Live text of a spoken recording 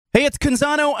Hey, it's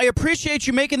Canzano. I appreciate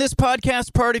you making this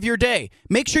podcast part of your day.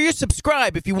 Make sure you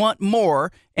subscribe if you want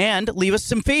more and leave us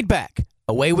some feedback.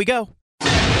 Away we go.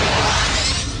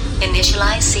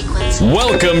 Initialize sequence.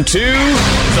 Welcome to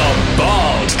The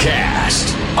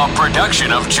Baldcast, a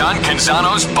production of John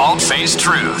Canzano's Bald-Faced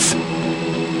Truth.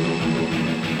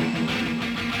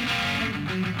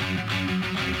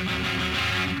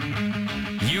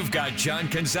 You've got John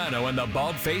Canzano and the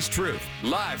Bald-Faced Truth,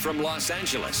 live from Los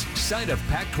Angeles, site of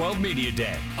Pac-12 Media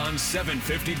Day on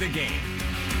 750 The Game.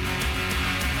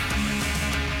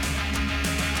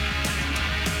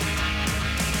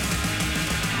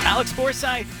 Alex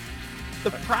Forsythe,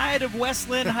 the pride of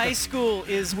Westland High School,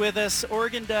 is with us.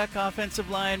 Oregon Duck offensive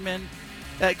lineman.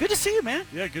 Good to see you, man.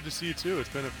 Yeah, good to see you too. It's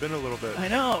been a little bit. I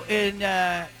know,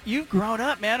 and you've grown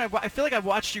up, man. I feel like I've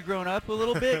watched you growing up a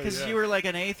little bit because Yeah. you were like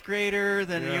an 8th grader,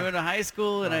 then you went to high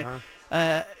school,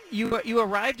 and you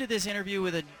arrived at this interview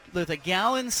with a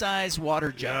gallon-sized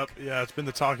water jug. Yep. Yeah, it's been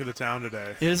the talk of the town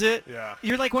today. Is it? Yeah.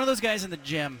 You're like one of those guys in the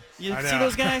gym. You I see know.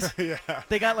 those guys? Yeah.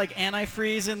 They got like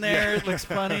antifreeze in there. Yeah. It looks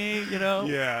funny, you know?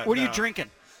 Yeah, What are you no. drinking?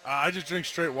 I just drink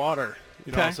straight water.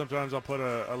 You know, Okay. sometimes I'll put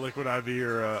a liquid IV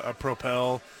or a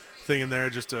Propel thing in there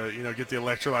just to get the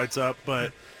electrolytes up.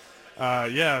 But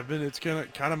yeah, it's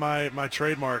kind of my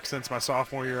trademark since my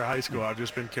sophomore year of high school. I've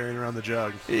just been carrying around the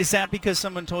jug. Is that because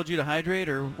someone told you to hydrate,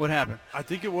 or what happened? I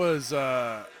think it was.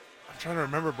 I'm trying to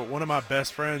remember, but one of my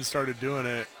best friends started doing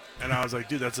it, and I was like,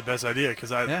 dude, that's the best idea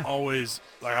because I'm always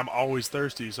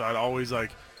thirsty, so I'd always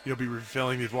be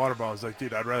refilling these water bottles. Like,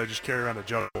 dude, I'd rather just carry around a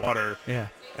jug of water. Yeah.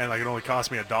 And it only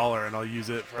cost me $1, and I'll use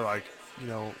it for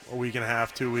a week and a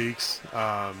half, 2 weeks,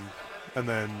 and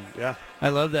then I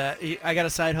love that. I got a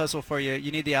side hustle for you.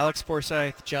 You need the Alex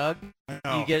Forsythe jug.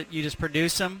 know. You just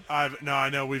produce them. I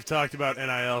know we've talked about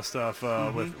NIL stuff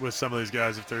with some of these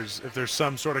guys. If there's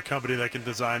some sort of company that can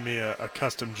design me a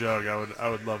custom jug, I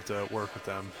would love to work with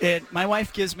them. My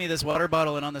wife gives me this water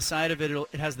bottle, and on the side of it,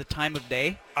 it has the time of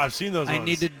day. I've seen those. I ones.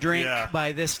 need to drink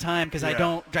by this time because I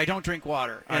Yeah. don't drink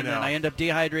water, and I know. then I end up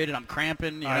dehydrated. I'm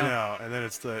cramping. I know, and then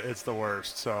it's the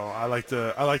worst. So I like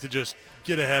to just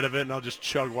get ahead of it, and I'll just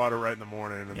chug water right in the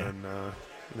morning, and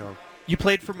then You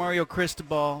played for Mario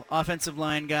Cristobal, offensive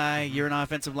line guy. You're an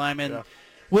offensive lineman. Yeah.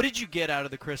 What did you get out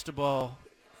of the Cristobal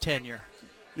tenure?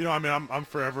 I'm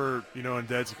forever in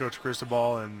debt to Coach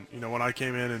Cristobal, and when I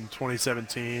came in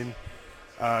 2017,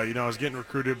 I was getting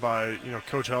recruited by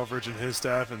Coach Helfrich and his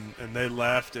staff, and they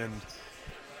left, and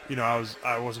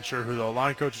I wasn't sure who the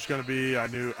line coach was going to be. I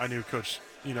knew Coach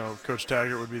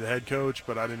Taggart would be the head coach,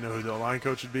 but I didn't know who the line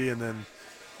coach would be. And then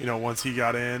once he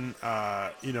got in,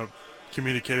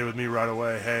 communicated with me right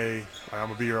away. Hey, I'm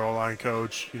gonna be your O-line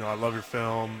coach. I love your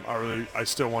film. I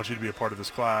still want you to be a part of this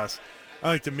class.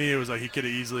 I think to me it was like he could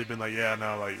have easily been like, yeah,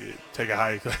 no, take a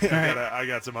hike. I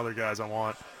got some other guys I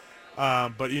want.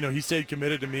 But he stayed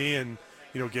committed to me and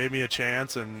gave me a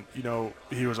chance. And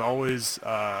he was always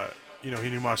he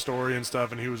knew my story and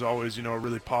stuff, and he was always a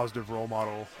really positive role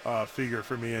model figure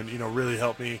for me, and really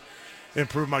helped me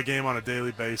improve my game on a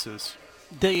daily basis.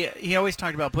 He always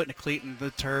talked about putting a cleat in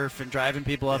the turf and driving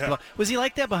people up. Yeah. Was he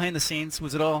like that behind the scenes?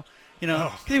 Was it all,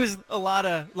 'cause he was a lot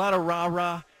of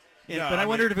rah-rah, but I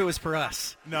wondered if it was for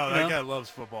us. No, that guy loves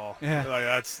football. Yeah.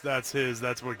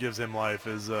 That's what gives him life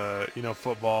is,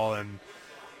 football and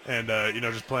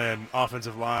just playing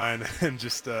offensive line and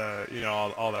just,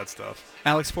 all that stuff.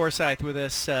 Alex Forsythe with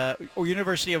us,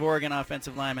 University of Oregon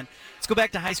offensive lineman. Let's go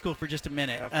back to high school for just a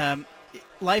minute.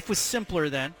 Life was simpler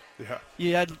then. Yeah.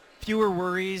 You had fewer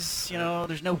worries,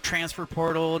 there's no transfer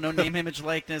portal, no name, image,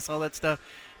 likeness, all that stuff.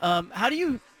 How do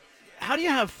you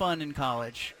have fun in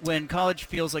college when college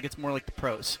feels like it's more like the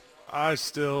pros? I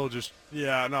still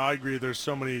I agree. There's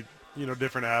so many,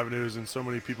 different avenues and so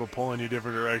many people pulling you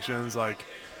different directions.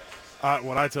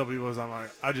 What I tell people is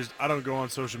I don't go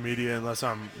on social media unless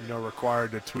I'm,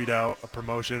 required to tweet out a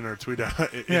promotion or tweet out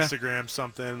Instagram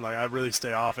something. I really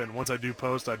stay off it. And once I do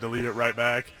post, I delete it right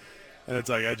back. And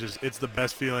it's it's the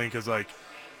best feeling because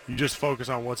you just focus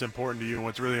on what's important to you. And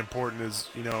what's really important is,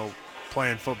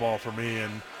 playing football for me.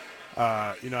 And,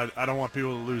 I don't want people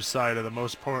to lose sight of the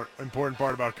most important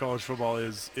part about college football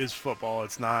is football.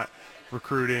 It's not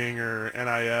recruiting or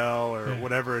NIL or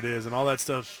whatever it is. And all that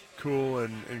stuff's cool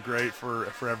and great for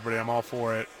everybody. I'm all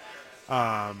for it.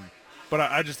 But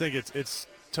I just think it's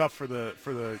tough for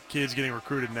the kids getting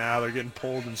recruited now. They're getting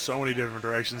pulled in so many different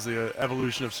directions. The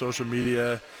evolution of social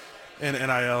media and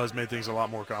NIL has made things a lot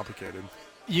more complicated.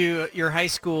 Your high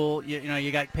school,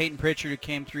 you got Peyton Pritchard who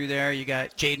came through there. You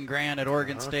got Jaden Grant at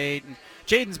Oregon State. And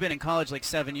Jaden's been in college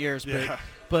 7 years,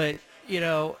 but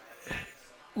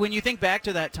when you think back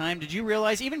to that time, did you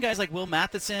realize even guys like Will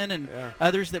Matheson and Yeah.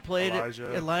 others that played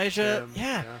Elijah,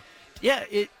 Tim, yeah,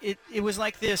 it was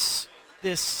like this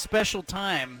special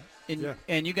time,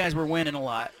 and you guys were winning a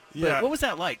lot. Yeah. But what was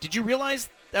that like? Did you realize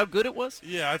how good it was?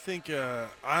 Yeah, I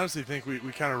honestly think we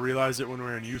kind of realized it when we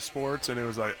were in youth sports, and it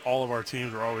was like all of our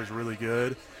teams were always really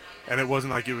good, and it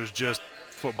wasn't like it was just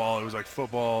football. It was like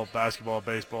football, basketball,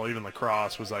 baseball, even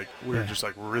lacrosse was like we were just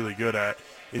like really good at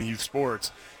in youth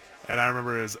sports. And I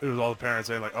remember it was all the parents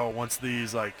saying like, oh, once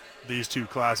these two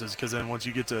classes, because then once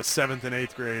you get to 7th and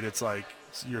 8th grade, it's like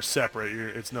you're separate.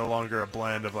 It's no longer a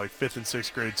blend of like 5th and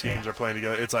 6th grade teams are playing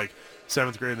together. It's like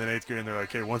 7th grade and then 8th grade, and they're like,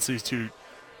 okay, once these two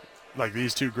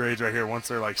grades right here, once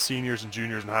they're like seniors and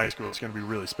juniors in high school, it's going to be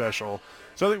really special.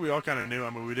 So I think we all kind of knew.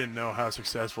 I mean, we didn't know how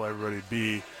successful everybody'd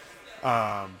be.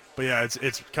 But yeah,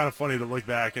 it's kind of funny to look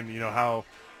back and, you know, how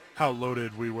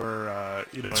loaded we were,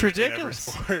 it's ridiculous.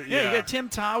 Yeah, you got Tim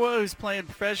Tawa, who's playing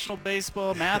professional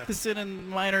baseball, Matheson in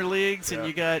minor leagues, and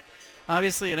you got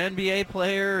obviously an NBA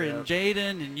player, and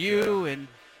Jaden, and you, and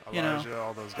Elijah,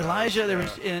 all those guys. Elijah. There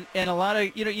was and a lot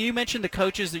of, you mentioned the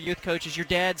coaches, the youth coaches. Your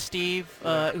dad, Steve,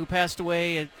 who passed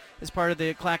away as part of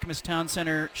the Clackamas Town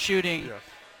Center shooting. Yeah.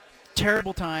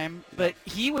 Terrible time, but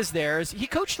he was there. He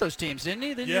coached those teams, didn't he?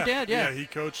 Your dad, yeah. He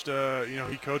coached.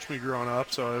 He coached me growing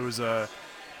up, so it was.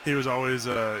 He was always,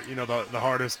 the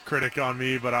hardest critic on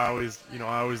me, but I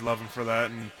always love him for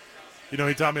that. And,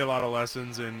 he taught me a lot of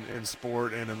lessons in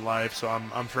sport and in life, so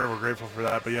I'm forever grateful for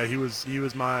that. But yeah, he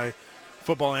was my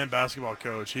football and basketball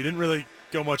coach. He didn't really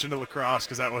go much into lacrosse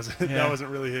because that wasn't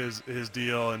really his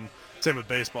deal, and same with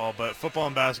baseball. But football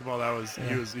and basketball,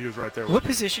 he was right there. What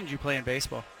position did you play in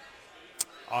baseball?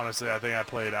 Honestly, I think I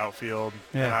played outfield,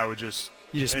 and I would just.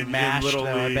 You just mashed, little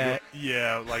though, league, I bet.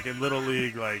 Yeah, like in little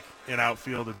league, like in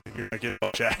outfield, you're not getting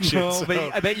much action. No, so,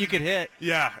 but I bet you could hit.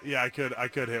 Yeah, I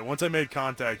could hit. Once I made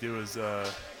contact, it was a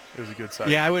good sight.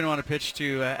 Yeah, I wouldn't want to pitch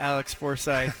to Alex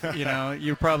Forsyth. Were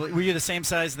you the same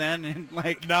size then, and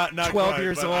like not 12 quite,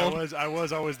 years but old? I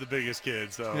was always the biggest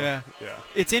kid. So yeah.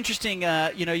 It's interesting.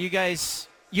 You guys,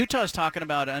 Utah's talking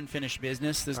about unfinished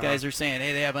business. Those guys are saying,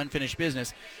 hey, they have unfinished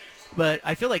business. But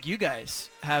I feel like you guys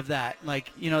have that.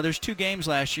 Like, there's 2 games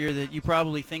last year that you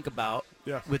probably think about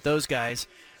with those guys.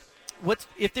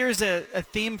 If there's a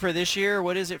theme for this year,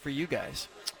 what is it for you guys?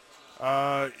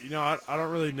 I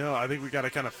don't really know. I think we got to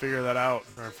kind of figure that out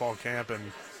during fall camp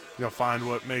and, find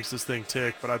what makes this thing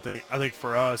tick. But I think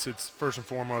for us, it's first and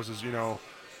foremost is,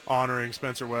 honoring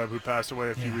Spencer Webb, who passed away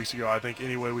a few weeks ago. I think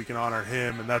any way we can honor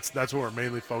him, and that's what we're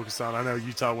mainly focused on. I know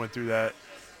Utah went through that,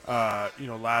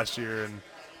 last year, and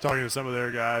talking to some of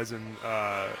their guys and,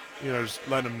 just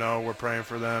letting them know we're praying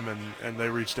for them, and they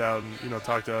reached out and,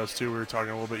 talked to us too. We were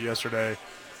talking a little bit yesterday.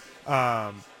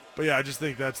 But yeah, I just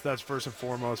think that's first and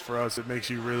foremost for us. It makes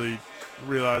you really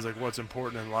realize like what's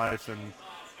important in life, and,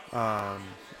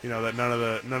 that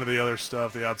none of the other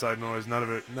stuff, the outside noise, none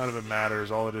of it matters.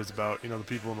 All it is about, the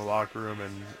people in the locker room,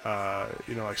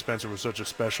 and, like Spencer was such a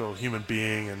special human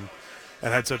being and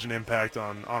had such an impact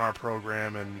on our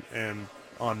program and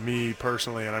on me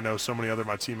personally, and I know so many other of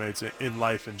my teammates in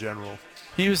life in general.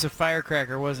 He was a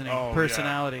firecracker, wasn't he?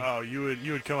 Personality. Yeah. Oh, you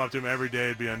would come up to him every day.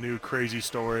 It'd be a new crazy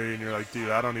story, and you're like,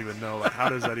 dude, I don't even know. Like, how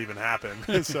does that even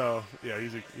happen? So, yeah,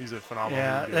 he's a phenomenal.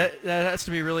 Yeah, that has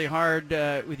to be really hard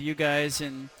with you guys,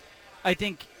 and I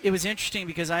think it was interesting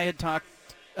because I had talked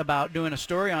about doing a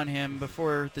story on him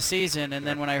before the season, and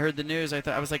then when I heard the news,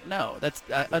 I was like, no, that's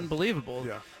unbelievable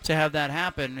to have that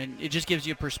happen, and it just gives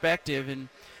you perspective, and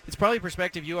it's probably a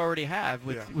perspective you already have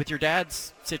with your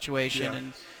dad's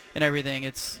situation and everything.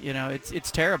 It's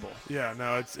it's terrible. Yeah,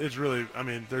 no, it's really, I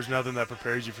mean, there's nothing that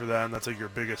prepares you for that, and that's like your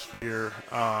biggest fear.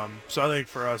 So I think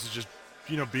for us it's just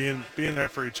being there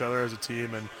for each other as a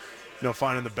team, and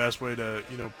finding the best way to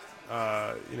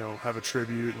have a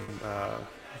tribute and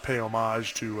pay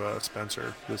homage to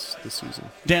Spencer this season.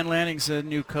 Dan Lanning's a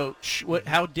new coach.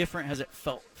 How different has it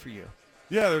felt for you?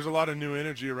 Yeah, there's a lot of new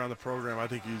energy around the program. I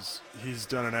think he's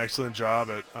done an excellent job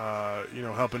at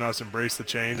helping us embrace the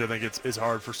change. I think it's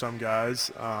hard for some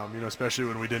guys, especially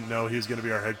when we didn't know he was going to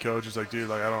be our head coach. It's like, dude,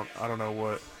 like I don't know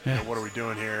what what are we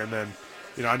doing here? And then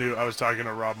I was talking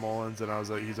to Rob Mullins, and I was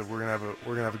like, we're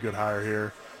gonna have a good hire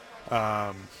here.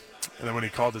 And then when he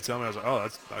called to tell me, I was like, oh,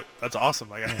 that's awesome.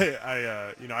 Like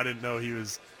I didn't know he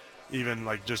was even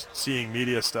like just seeing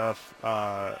media stuff,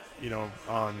 on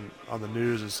the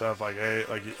news and stuff. Like, hey,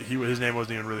 like his name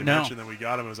wasn't even really mentioned. Then we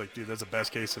got him. It was like, dude, that's the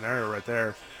best case scenario right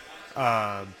there.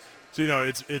 So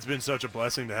it's been such a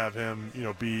blessing to have him,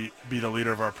 be the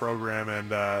leader of our program, and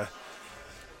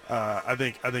I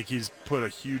think he's put a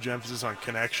huge emphasis on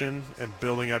connection and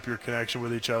building up your connection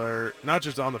with each other, not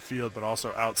just on the field but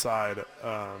also outside,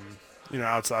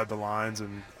 outside the lines,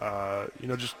 and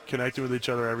just connecting with each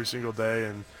other every single day.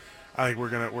 And I think we're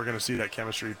gonna see that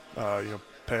chemistry,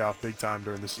 pay off big time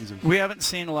during the season. We haven't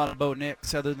seen a lot of Bo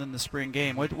Nix other than the spring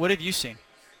game. What have you seen?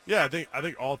 Yeah, I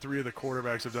think all three of the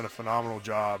quarterbacks have done a phenomenal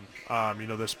job.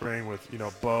 This spring with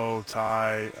Bo,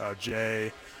 Ty,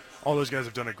 Jay. All those guys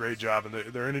have done a great job,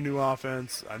 and they're in a new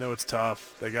offense. I know it's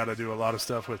tough. They got to do a lot of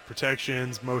stuff with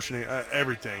protections, motioning,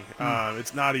 everything.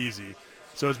 It's not easy.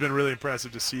 So it's been really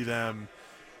impressive to see them,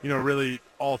 really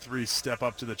all three step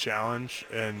up to the challenge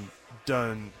and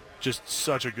done just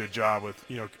such a good job with,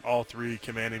 all three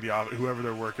commanding whoever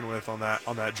they're working with on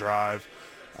that drive.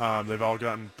 They've all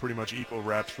gotten pretty much equal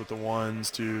reps with the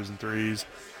 1s, 2s, and 3s.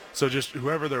 So just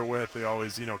whoever they're with, they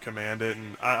always, command it.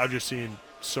 And I've just seen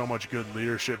so much good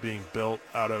leadership being built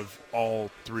out of all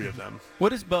three of them. What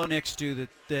does Bo Nix do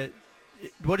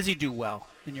what does he do well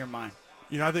in your mind?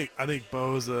 I think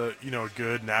Bo's a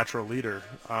good natural leader.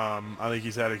 I think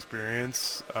he's had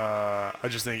experience. I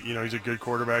just think he's a good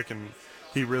quarterback, and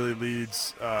he really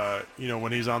leads.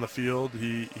 When he's on the field,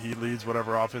 he leads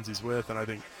whatever offense he's with. And I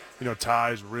think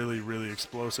Ty's really, really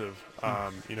explosive.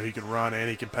 He can run and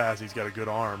he can pass. He's got a good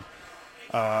arm.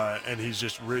 And he's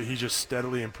just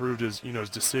steadily improved his his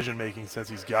decision making since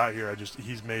he's got here.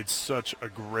 He's made such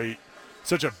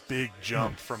a big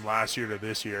jump from last year to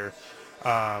this year.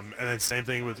 And then same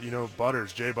thing with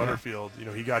Butters, Jay Butterfield.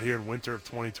 He got here in winter of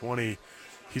 2020.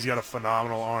 He's got a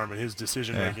phenomenal arm, and his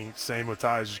decision making, same with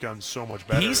Ty, has just gotten so much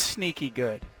better. He's sneaky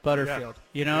good, Butterfield.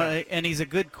 And he's a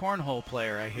good cornhole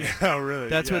player, I hear. Yeah, really.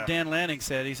 That's what Dan Lanning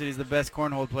said. He said he's the best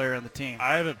cornhole player on the team.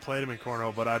 I haven't played him in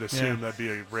cornhole, but I'd assume that'd be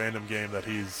a random game that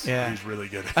he's really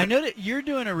good at. I know that you're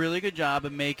doing a really good job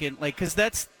of making, because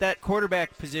that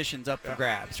quarterback position's up for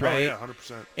grabs, right? Oh, yeah,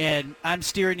 100%. And I'm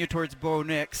steering you towards Bo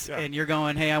Nix, and you're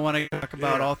going, hey, I want to talk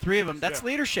about all three of them. That's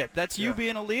leadership. That's you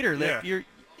being a leader. You're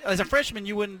as a freshman,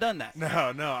 you wouldn't have done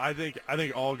that. No. I think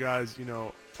all guys,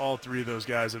 all three of those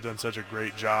guys have done such a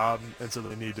great job, and so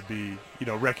they need to be,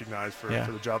 recognized for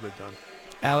the job they've done.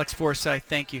 Alex Forsyth,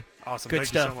 thank you. Awesome. Good thank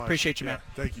stuff. You so much. Appreciate you, man.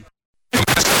 Thank you.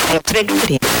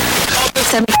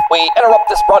 We interrupt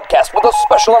this broadcast with a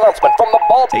special announcement from the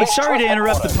Bald Hey, Faced sorry to Truth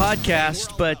interrupt the headquarters.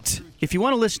 podcast, but if you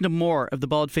want to listen to more of the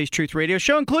Bald Faced Truth Radio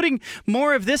Show, including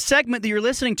more of this segment that you're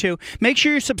listening to, make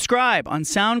sure you subscribe on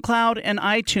SoundCloud and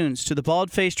iTunes to the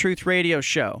Bald Faced Truth Radio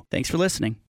Show. Thanks for listening.